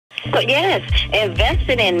So yes,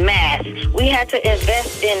 invested in masks. We had to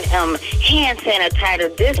invest in hand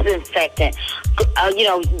sanitizer, disinfectant.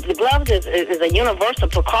 The gloves is a universal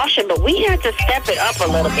precaution, but we had to step it up a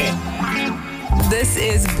little bit. This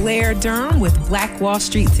is Blair Durham with Black Wall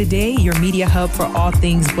Street Today, your media hub for all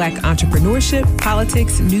things Black entrepreneurship,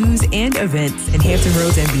 politics, news, and events in Hampton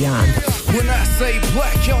Roads and beyond. When I say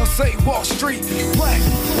black, y'all say Wall Street. Black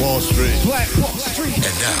Wall Street. Black Wall Street.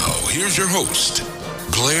 And now, here's your host,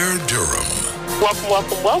 Blair Durham.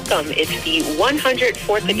 Welcome. It's the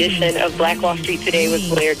 104th edition of Black Wall Street Today with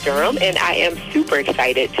Blair Durham, and I am super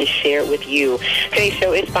excited to share with you. Today's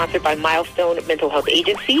show is sponsored by Milestone Mental Health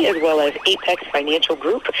Agency, as well as Apex Financial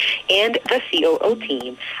Group and the COO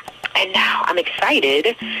team. And now I'm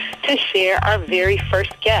excited to share our very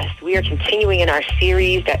first guest. We are continuing in our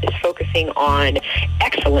series that is focusing on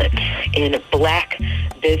excellence in Black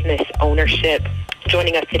business ownership.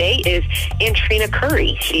 Joining us today is Antrina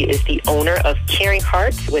Curry. She is the owner of Caring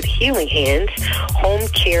Hearts with Healing Hands Home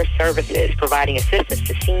Care Services, providing assistance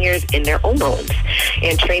to seniors in their own homes.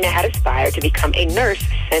 Antrina had aspired to become a nurse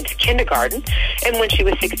since kindergarten, and when she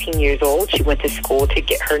was 16 years old, she went to school to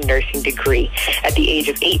get her nursing degree. At the age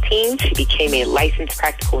of 18, she became a licensed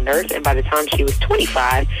practical nurse, and by the time she was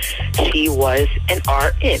 25, she was an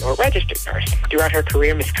RN, or registered nurse. Throughout her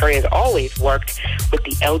career, Ms. Curry has always worked with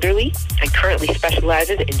the elderly and currently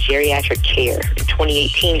specializes in geriatric care. In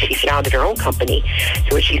 2018, she founded her own company,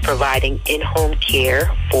 to which she's providing in-home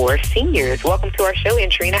care for seniors. Welcome to our show,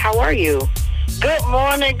 Antrina. How are you? Good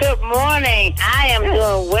morning. I am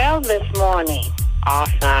doing well this morning.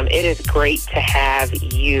 Awesome. It is great to have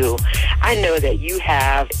you. I know that you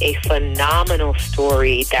have a phenomenal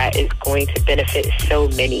story that is going to benefit so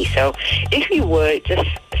many. So if you would, just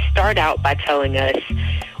start out by telling us,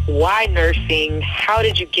 why nursing? How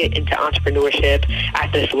did you get into entrepreneurship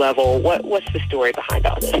at this level? What's the story behind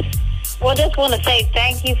all this? Well, just want to say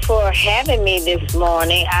thank you for having me this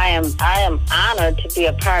morning. I am honored to be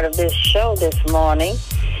a part of this show this morning.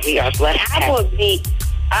 We are blessed. I would be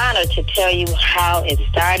honored to tell you how it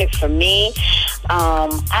started for me.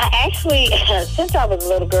 I actually, since I was a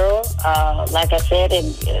little girl, like I said,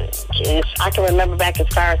 I can remember back as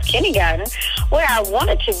far as kindergarten, where I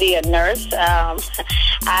wanted to be a nurse.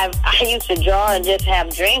 I used to draw and just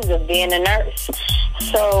have dreams of being a nurse.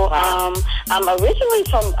 So I'm originally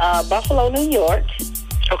from Buffalo, New York.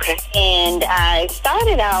 Okay. And I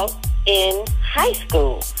started out in high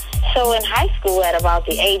school. So in high school, at about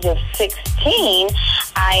the age of 16,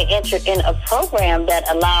 I entered in a program that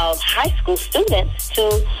allowed high school students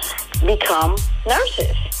to become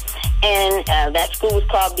nurses. And that school was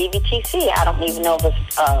called BBTC. I don't even know if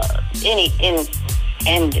it's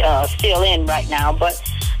still in right now, but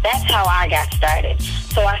that's how I got started.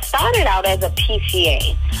 So I started out as a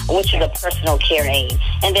PCA, which is a personal care aide.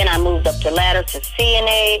 And then I moved up the ladder to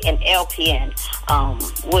CNA and LPN,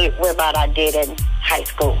 whereby I did in high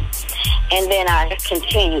school. And then I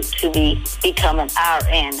continued to become an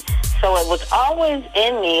RN. So it was always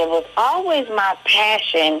in me. It was always my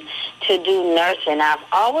passion to do nursing. I've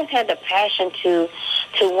always had the passion to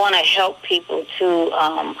want to help people, to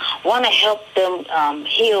want to help them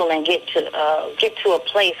heal and get to a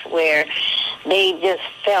place where they just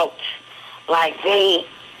felt like they,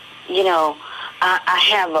 I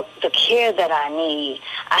have the care that I need.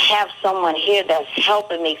 I have someone here that's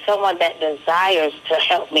helping me, someone that desires to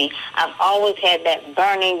help me. I've always had that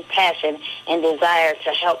burning passion and desire to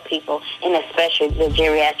help people, and especially the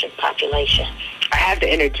geriatric population. I have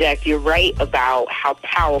to interject. You're right about how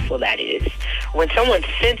powerful that is. When someone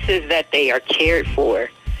senses that they are cared for,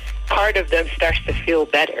 part of them starts to feel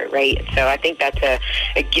better, right? So I think that's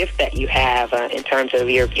a gift that you have in terms of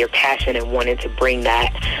your passion and wanting to bring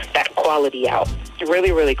that quality out.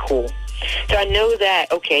 Really, really cool. So I know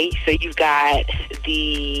that, okay, so you've got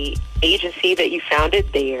the agency that you founded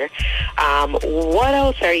there. What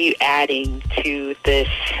else are you adding to this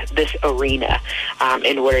arena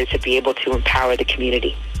in order to be able to empower the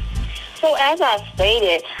community? So as I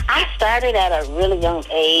stated, I started at a really young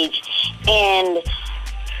age, and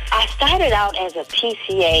I started out as a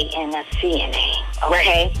PCA and a CNA,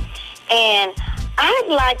 okay? Right. And I'd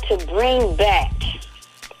like to bring back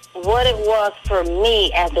what it was for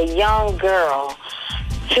me as a young girl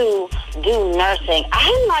to do nursing.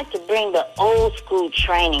 I'd like to bring the old school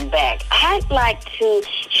training back. I'd like to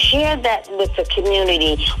share that with the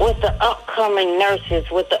community, with the upcoming nurses,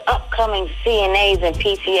 with the upcoming CNAs and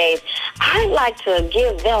PCAs. I'd like to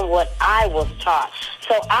give them what I was taught.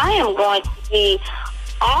 So I am going to be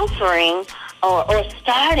offering or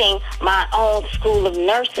starting my own school of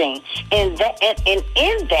nursing. And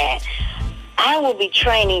in that, I will be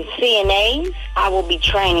training CNAs. I will be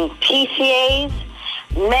training PCAs,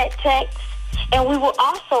 med techs, and we will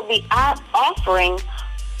also be offering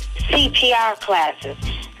CPR classes.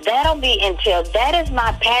 That'll be that is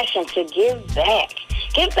my passion, to give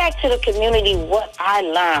back to the community what I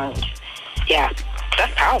learned. Yeah,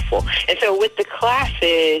 that's powerful. And so with the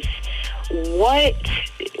classes, what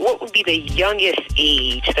would be the youngest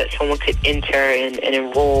age that someone could enter and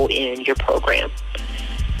enroll in your program?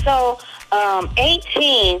 So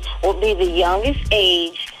 18 will be the youngest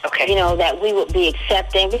age, okay, that we would be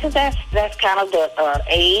accepting, because that's kind of the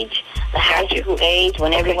age, the high school age,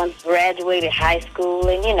 when everyone's graduated high school,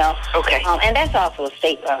 and okay, and that's also a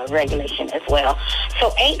state regulation as well.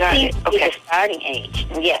 So 18 is the starting age.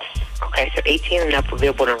 Yes. Okay, so 18 and up will be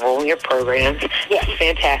able to enroll in your programs. Yes.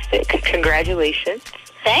 Fantastic. Congratulations.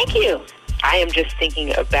 Thank you. I am just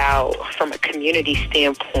thinking about, from a community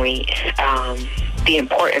standpoint, the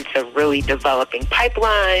importance of really developing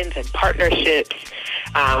pipelines and partnerships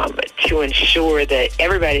to ensure that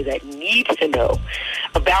everybody that needs to know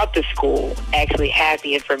about the school actually has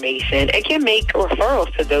the information and can make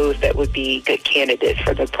referrals to those that would be good candidates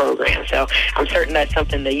for the program. So I'm certain that's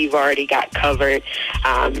something that you've already got covered,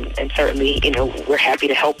 and certainly, we're happy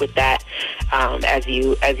to help with that as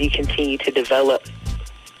you continue to develop.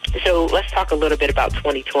 So let's talk a little bit about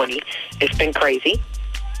 2020. It's been crazy,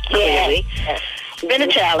 clearly. Yeah. It's been a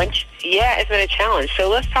challenge. Yeah, it's been a challenge. So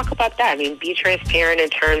let's talk about that. I mean, be transparent in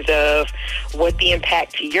terms of what the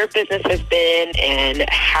impact to your business has been and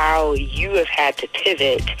how you have had to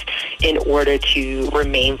pivot in order to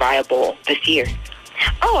remain viable this year.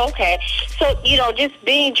 Oh, okay. So, just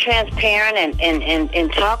being transparent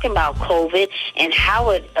and talking about COVID and how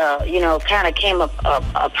it, kind of came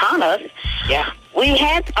upon us. Yeah.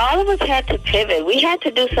 All of us had to pivot. We had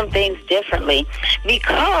to do some things differently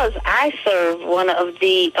because I serve one of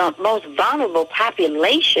the most vulnerable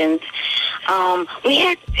populations. We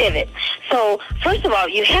had to pivot. So, first of all,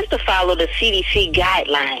 you have to follow the CDC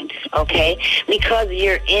guidelines, okay? Because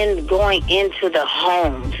you're going into the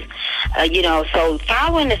homes. So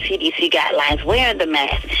following the CDC guidelines, wearing the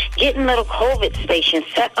mask, getting little COVID stations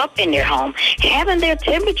set up in their home, having their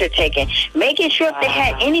temperature taken, making sure if they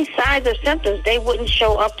had any signs or symptoms, they wouldn't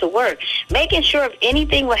show up to work, making sure if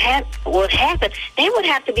anything would happen, they would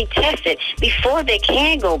have to be tested before they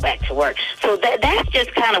can go back to work. So that's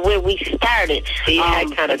just kind of where we started. So you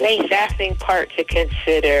had kind of the staffing part to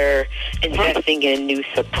consider, investing in new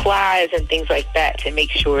supplies and things like that to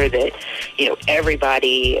make sure that,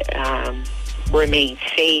 everybody remain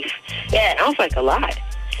safe. Yeah, it sounds like a lot.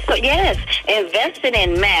 So yes, investing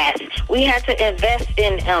in masks. We had to invest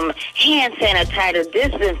in hand sanitizer,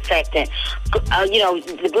 disinfectant.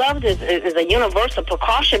 The gloves is a universal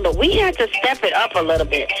precaution, but we had to step it up a little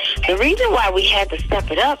bit. The reason why we had to step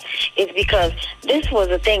it up is because this was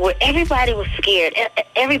a thing where everybody was scared.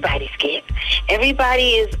 Everybody's scared.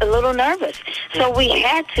 Everybody is a little nervous. So we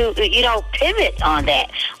had to, pivot on that.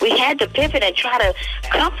 We had to pivot and try to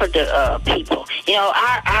comfort the people.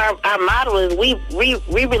 Our motto is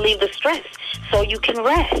we relieve the stress so you can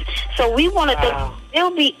rest. So we wanted to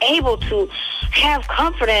still be able to have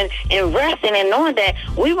comfort and resting and knowing that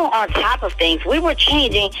we were on top of things. We were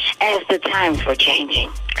changing as the times were changing.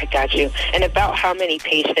 I got you. And about how many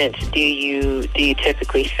patients do you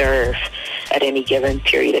typically serve at any given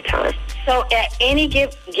period of time? So at any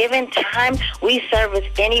given time, we service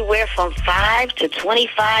anywhere from 5 to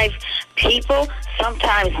 25 people,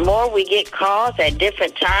 sometimes more. We get calls at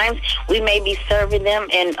different times. We may be serving them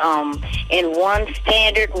in one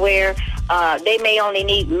standard where they may only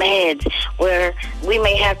need meds, where we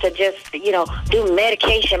may have to just, do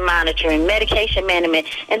medication monitoring, medication management,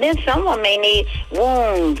 and then someone may need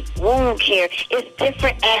wound care. It's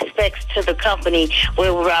different aspects to the company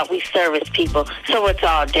where we service people, so it's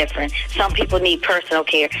all different. Some people need personal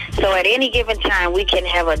care. So at any given time, we can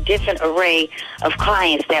have a different array of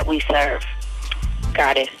clients that we serve.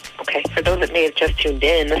 Got it. Okay, for those that may have just tuned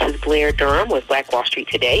in, this is Blair Durham with Black Wall Street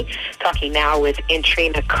Today, talking now with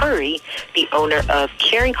Entrina Curry, the owner of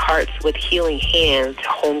Caring Hearts with Healing Hands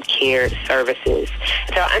Home Care Services.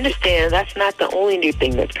 So I understand that's not the only new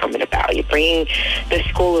thing that's coming about. You're bringing the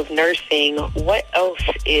School of Nursing. What else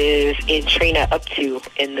is Entrina up to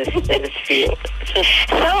in this field? So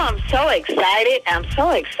I'm so excited,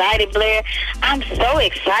 Blair. I'm so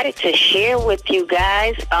excited to share with you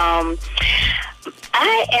guys.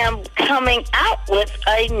 I am coming out with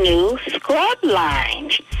a new scrub line.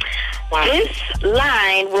 Wow. This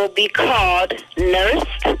line will be called Nurse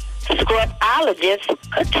Scrubologist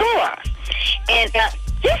Couture. And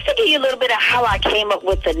just to give you a little bit of how I came up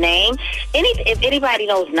with the name, if anybody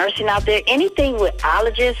knows nursing out there, anything with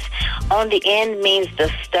ologist on the end means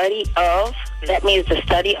the study of. That means the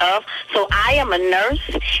study of. So I am a nurse,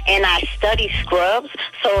 and I study scrubs.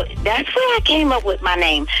 So that's where I came up with my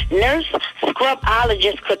name, Nurse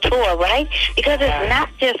Scrubologist Couture, right? Because it's not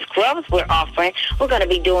just scrubs we're offering. We're going to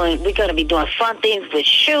be doing fun things with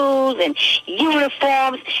shoes and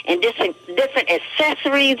uniforms and different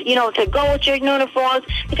accessories, to go with your uniforms.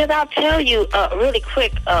 Because I'll tell you really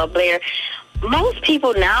quick, Blair, most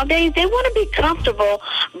people nowadays, they want to be comfortable,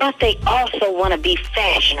 but they also want to be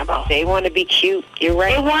fashionable. They want to be cute. You're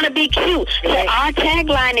right. They want to be cute. So our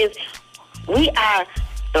tagline is, we are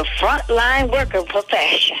the frontline worker for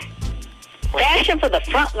fashion. Fashion for the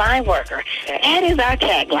frontline worker. That is our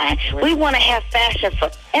tagline. We want to have fashion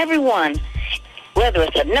for everyone, whether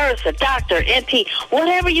it's a nurse, a doctor, NP,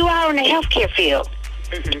 whatever you are in the healthcare field.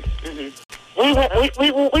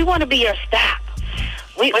 We want to be your stop.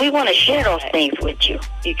 We want to share those things with you.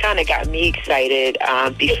 You kind of got me excited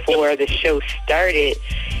before the show started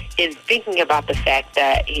in thinking about the fact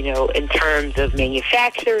that, in terms of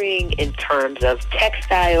manufacturing, in terms of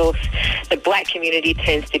textiles, the Black community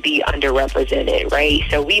tends to be underrepresented, right?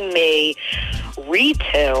 So we may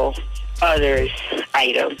retail others'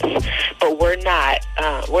 items, but we're not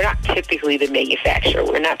typically the manufacturer.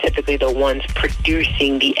 We're not typically the ones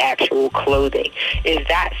producing the actual clothing. Is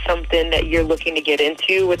that something that you're looking to get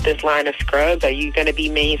into with this line of scrubs? Are you going to be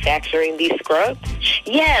manufacturing these scrubs?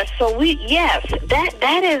 Yes. So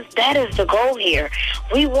that is the goal here.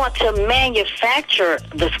 We want to manufacture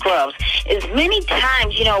the scrubs. As many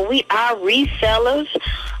times, we are resellers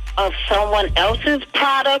of someone else's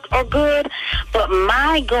product or good, but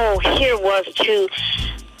my goal here was to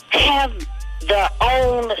have the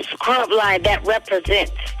own scrub line that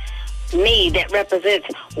represents me, that represents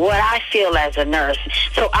what I feel as a nurse.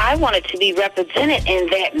 So I wanted to be represented in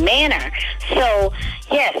that manner. So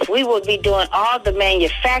yes, we will be doing all the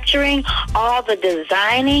manufacturing, all the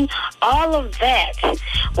designing, all of that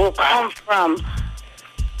will come from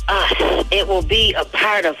us. It will be a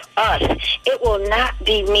part of us. It will not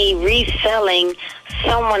be me reselling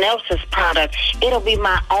someone else's product. It'll be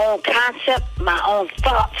my own concept, my own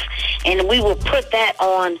thoughts, and we will put that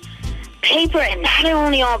on paper, and not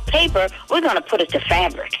only on paper, we're going to put it to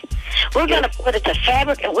fabric. We're going to put it to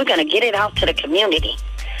fabric, and we're going to get it out to the community.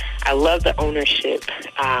 I love the ownership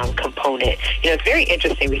component. It's very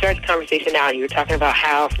interesting. We started the conversation out, and you were talking about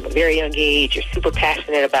how from a very young age you're super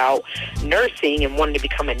passionate about nursing and wanting to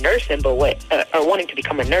become a nurse, or wanting to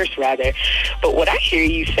become a nurse rather. But what I hear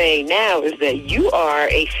you saying now is that you are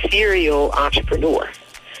a serial entrepreneur.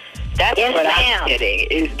 That's what I'm getting.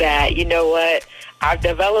 Is that, you know what? I've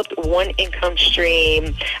developed one income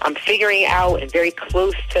stream. I'm figuring out and very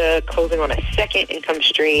close to closing on a second income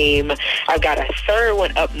stream. I've got a third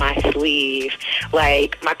one up my sleeve.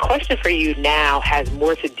 Like, my question for you now has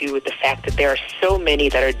more to do with the fact that there are so many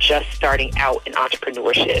that are just starting out in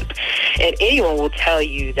entrepreneurship. And anyone will tell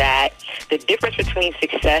you that the difference between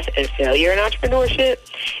success and failure in entrepreneurship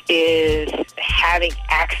is having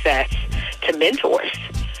access to mentors.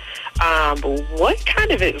 What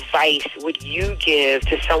kind of advice would you give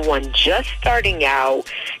to someone just starting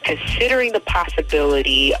out, considering the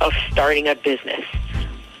possibility of starting a business?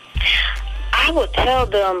 I would tell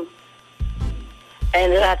them,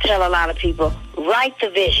 and I tell a lot of people, write the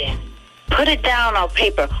vision. Put it down on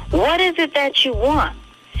paper. What is it that you want?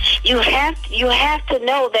 You have to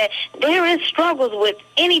know that there is struggles with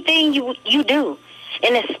anything you do,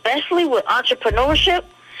 and especially with entrepreneurship.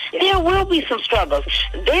 There will be some struggles.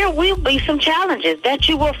 There will be some challenges that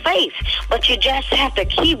you will face, but you just have to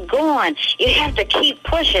keep going. You have to keep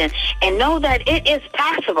pushing and know that it is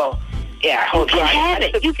possible. Yeah, you can have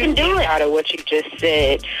it. You can do it. Out of what you just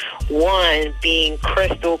said, one, being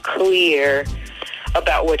crystal clear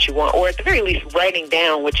about what you want, or at the very least writing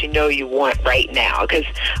down what you know you want right now, because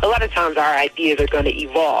a lot of times our ideas are going to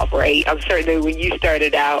evolve, right? I'm certain that when you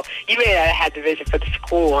started out, you may not have had the vision for the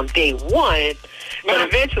school on day one, but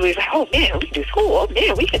eventually it's like, oh man, we can do school. Oh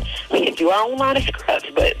man, we can do our own line of scrubs.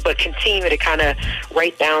 But continue to kind of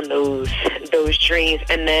write down those dreams.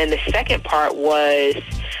 And then the second part was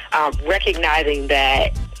recognizing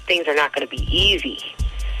that things are not going to be easy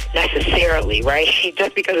necessarily, right?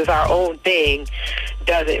 Just because it's our own thing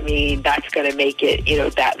doesn't mean that's going to make it,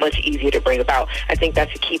 that much easier to bring about. I think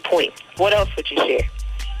that's a key point. What else would you share?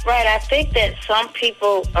 Right. I think that some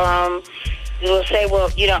people will say,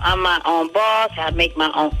 well, I'm my own boss. I make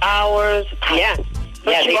my own hours. Yeah.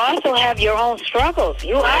 But you also have your own struggles.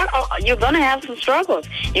 You're going to have some struggles.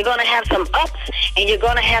 You're going to have some ups, and you're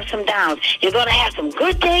going to have some downs. You're going to have some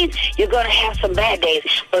good days. You're going to have some bad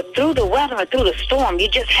days. But through the weather or through the storm, you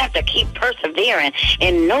just have to keep persevering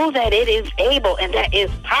and know that it is able and that is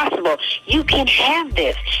possible. You can have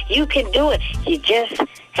this. You can do it. You just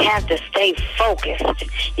have to stay focused.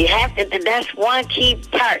 You have to, that's one key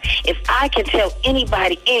part. If I can tell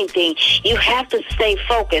anybody anything, you have to stay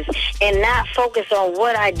focused and not focus on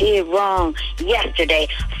what I did wrong yesterday.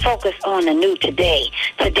 Focus on the new today.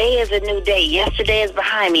 Today is a new day. Yesterday is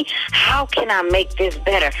behind me. How can I make this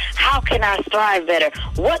better? How can I strive better?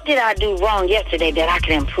 What did I do wrong yesterday that I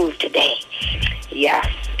can improve today? Yes.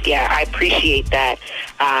 Yeah, I appreciate that.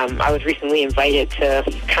 I was recently invited to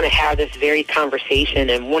kind of have this very conversation,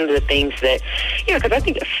 and one of the things that, because I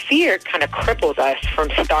think fear kind of cripples us from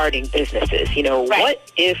starting businesses. Right.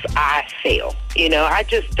 What if I fail? I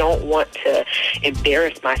just don't want to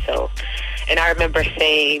embarrass myself. And I remember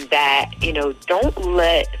saying that, don't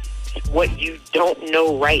let what you don't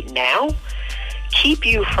know right now keep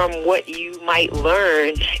you from what you might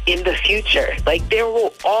learn in the future. Like, there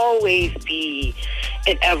will always be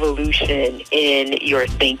an evolution in your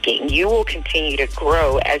thinking. You will continue to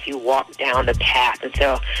grow as you walk down the path. And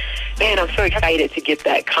so, man, I'm so excited to get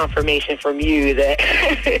that confirmation from you that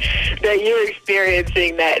that you're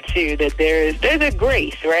experiencing that too, that there's a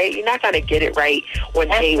grace, right? You're not going to get it right on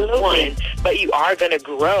day one, but you are going to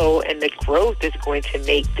grow, and the growth is going to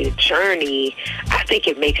make the journey, I think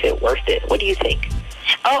it makes it worth it. What do you think?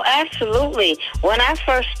 Oh, absolutely. When I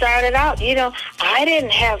first started out, I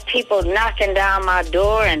didn't have people knocking down my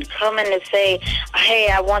door and coming to say, hey,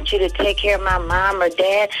 I want you to take care of my mom or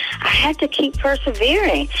dad. I had to keep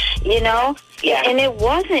persevering, Yeah. And it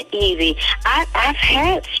wasn't easy. I've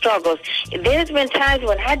had struggles. There's been times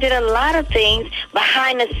when I did a lot of things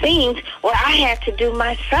behind the scenes where I had to do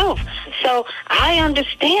myself. So I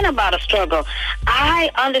understand about a struggle.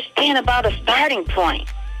 I understand about a starting point.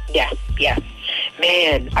 Yes.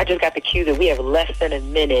 Man, I just got the cue that we have less than a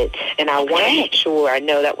minute, and I want to make sure, I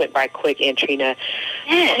know that went by quick, Antrina.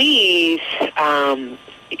 Please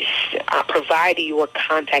provide your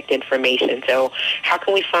contact information. So how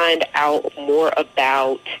can we find out more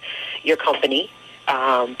about your company?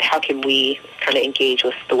 How can we kind of engage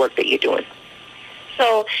with the work that you're doing?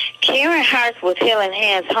 So, Karen Hartz with Healing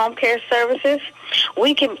Hands Home Care Services.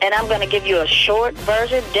 And I'm going to give you a short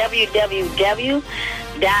version, www.chwhh.com.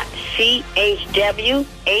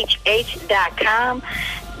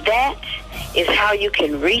 That is how you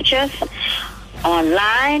can reach us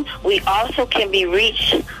online. We also can be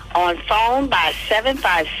reached on phone by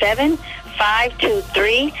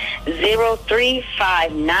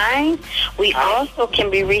 757-523-0359. We also can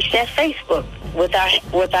be reached at Facebook with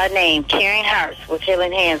our name, Karen Hartz with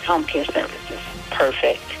Healing Hands Home Care Services.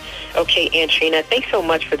 Perfect. Okay, Antrina, thanks so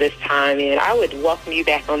much for this time, and I would welcome you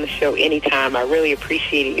back on the show anytime. I really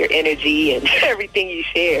appreciated your energy and everything you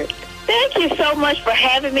shared. Thank you so much for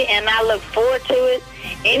having me, and I look forward to it.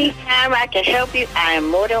 Anytime I can help you, I am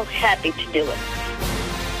more than happy to do it.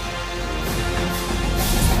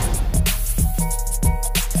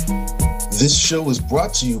 This show is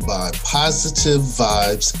brought to you by Positive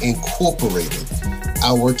Vibes Incorporated,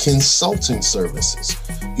 our consulting services.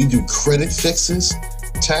 We do credit fixes,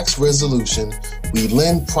 tax resolution, we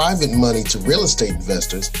lend private money to real estate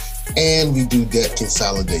investors, and we do debt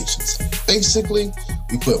consolidations. Basically,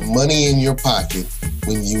 we put money in your pocket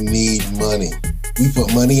when you need money. We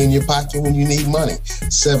put money in your pocket when you need money.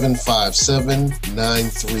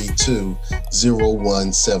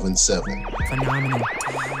 757-932-0177. Phenomenal.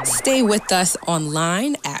 Stay with us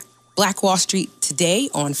online at Black Wall Street Today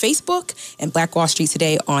on Facebook and Black Wall Street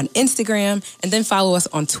Today on Instagram. And then follow us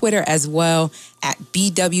on Twitter as well at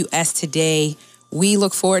BWS Today. We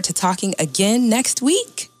look forward to talking again next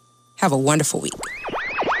week. Have a wonderful week.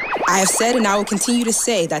 I have said, and I will continue to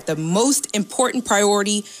say, that the most important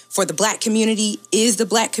priority for the Black community is the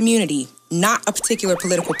Black community, not a particular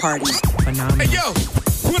political party. Phenomenal. Hey, yo,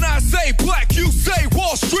 when I say Black, you say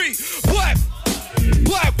Wall Street. Black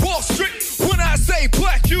Wall Street. When I say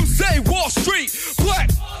Black, you say Wall Street.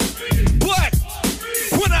 Black.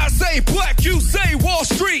 When I say Black, you say Wall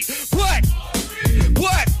Street. Black.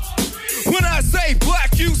 When I say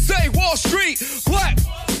Black, you say Wall Street. Black.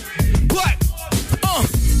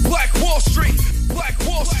 Black Wall Street. Black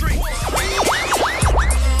Wall Street.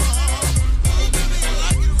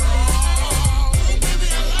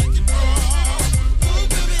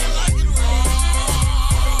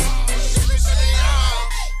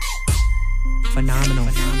 Phenomenal.